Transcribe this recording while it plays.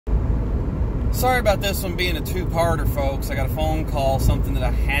Sorry about this one being a two-parter, folks. I got a phone call, something that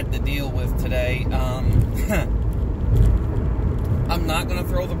I had to deal with today. I'm not going to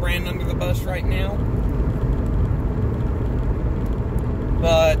throw the brand under the bus right now.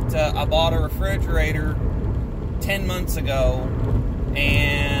 But I bought a refrigerator 10 months ago.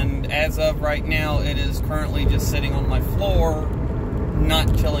 And as of right now, it is currently just sitting on my floor,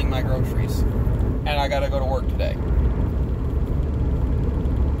 not chilling my groceries. And I got to go to work today.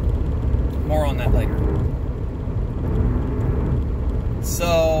 More on that later.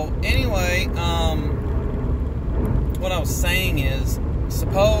 So, anyway, what I was saying is,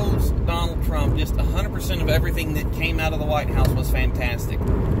 suppose Donald Trump, just 100% of everything that came out of the White House was fantastic.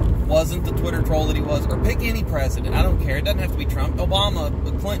 Wasn't the Twitter troll that he was, or pick any president, I don't care, it doesn't have to be Trump, Obama,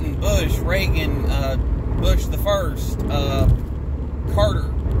 Clinton, Bush, Reagan, Bush the First,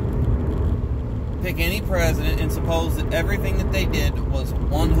 Carter. Pick any president and suppose that everything that they did was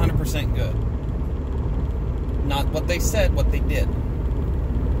 100% good. Not what they said, what they did.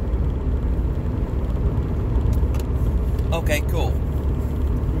 Okay, cool.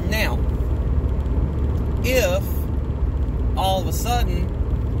 Now, if all of a sudden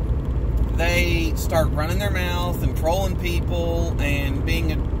they start running their mouth and trolling people and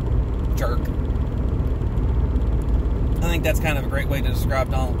being a jerk, I think that's kind of a great way to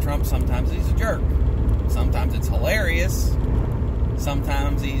describe Donald Trump sometimes. He's a jerk. Sometimes it's hilarious.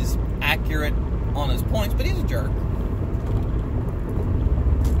 Sometimes he's accurate on his points, but he's a jerk.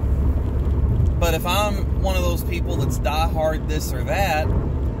 But if I'm one of those people that's diehard this or that,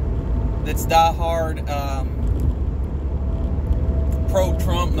 that's diehard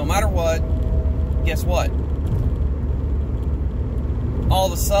pro-Trump, no matter what, guess what? All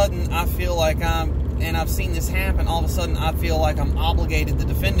of a sudden, I feel like and I've seen this happen, all of a sudden I feel like I'm obligated to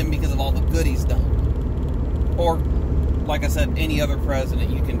defend him because of all the good he's done. Or, like I said, any other president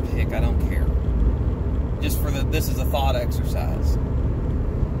you can pick, I don't care. Just for this is a thought exercise.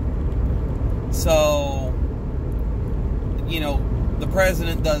 So, you know, the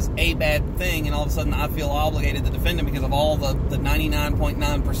president does a bad thing and all of a sudden I feel obligated to defend him because of all the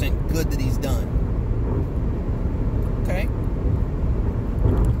 99.9% good that he's done. Okay?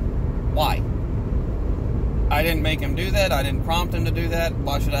 Why? I didn't make him do that. I didn't prompt him to do that.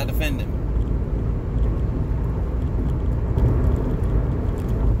 Why should I defend him?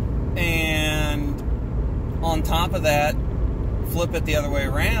 And on top of that, flip it the other way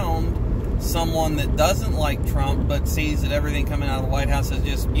around. Someone that doesn't like Trump but sees that everything coming out of the White House is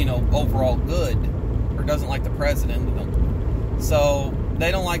just, you know, overall good, or doesn't like the president. So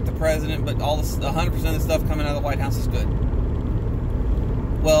they don't like the president, but 100% of the stuff coming out of the White House is good.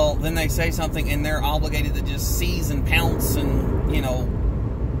 Well, then they say something and they're obligated to just seize and pounce and, you know,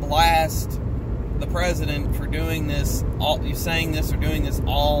 blast the president for doing this, saying this or doing this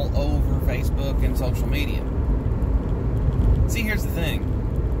all over Facebook and social media. See, here's the thing.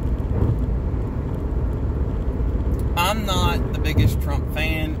 I'm not the biggest Trump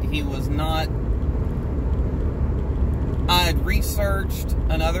fan. He was not. I had researched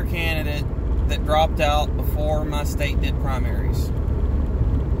another candidate that dropped out before my state did primaries.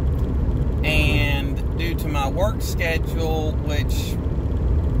 And due to my work schedule, which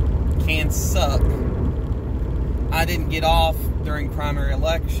can suck, I didn't get off during primary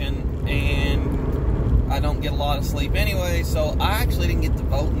election, and I don't get a lot of sleep anyway, so I actually didn't get to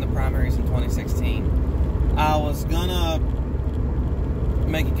vote in the primaries in 2016. I was gonna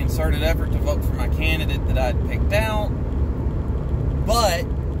make a concerted effort to vote for my candidate that I'd picked out, but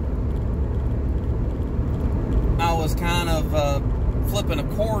I was kind of flipping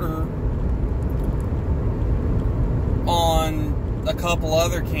a quarter on a couple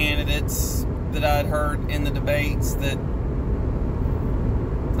other candidates that I'd heard in the debates that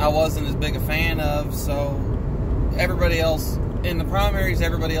I wasn't as big a fan of. So everybody else in the primaries,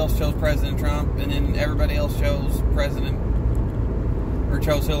 everybody else chose President Trump, and then everybody else chose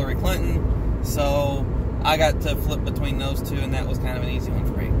chose Hillary Clinton. So I got to flip between those two, and that was kind of an easy one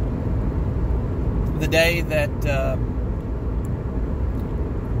for me. The day that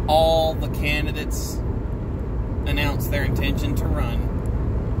all the candidates announced their intention to run,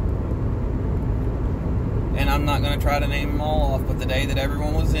 and I'm not going to try to name them all off, but the day that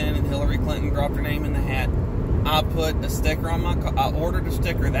everyone was in and Hillary Clinton dropped her name in the hat, I put a sticker on my car. I ordered a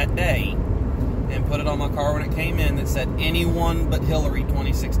sticker that day and put it on my car when it came in that said, "Anyone but Hillary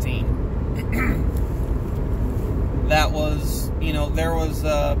 2016." That was, there was,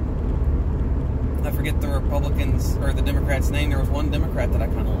 I forget the Republicans or the Democrats' name. There was one Democrat that I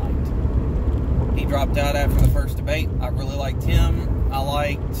kind of liked. He dropped out after the first debate. I really liked him. I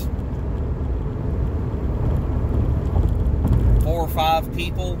liked 4 or 5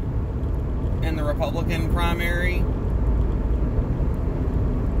 people in the Republican primary.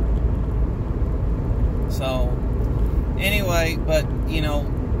 So, anyway, but, you know,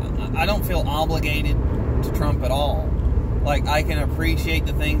 I don't feel obligated to Trump at all. Like, I can appreciate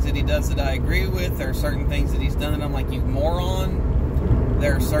the things that he does that I agree with. There are certain things that he's done that I'm like, you moron.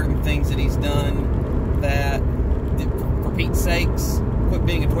 There are certain things that he's done that, for Pete's sakes, quit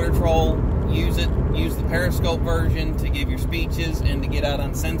being a Twitter troll. Use it. Use the Periscope version to give your speeches and to get out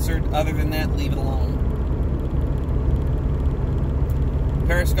uncensored. Other than that, leave it alone.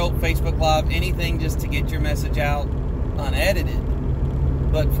 Periscope, Facebook Live, anything just to get your message out unedited.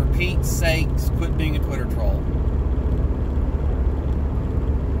 But for Pete's sakes, quit being a Twitter troll.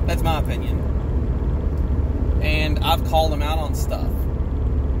 That's my opinion. And I've called him out on stuff.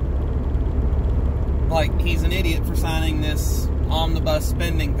 Like, he's an idiot for signing this omnibus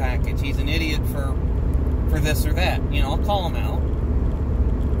spending package. He's an idiot for this or that. You know, I'll call him out.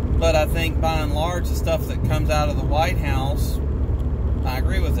 But I think, by and large, the stuff that comes out of the White House, I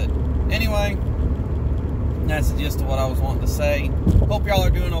agree with it. Anyway, that's the gist of what I was wanting to say. Hope y'all are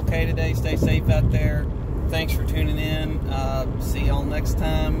doing okay today. Stay safe out there. Thanks for tuning in. See y'all next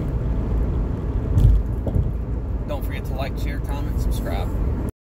time. Don't forget to like, share, comment, subscribe.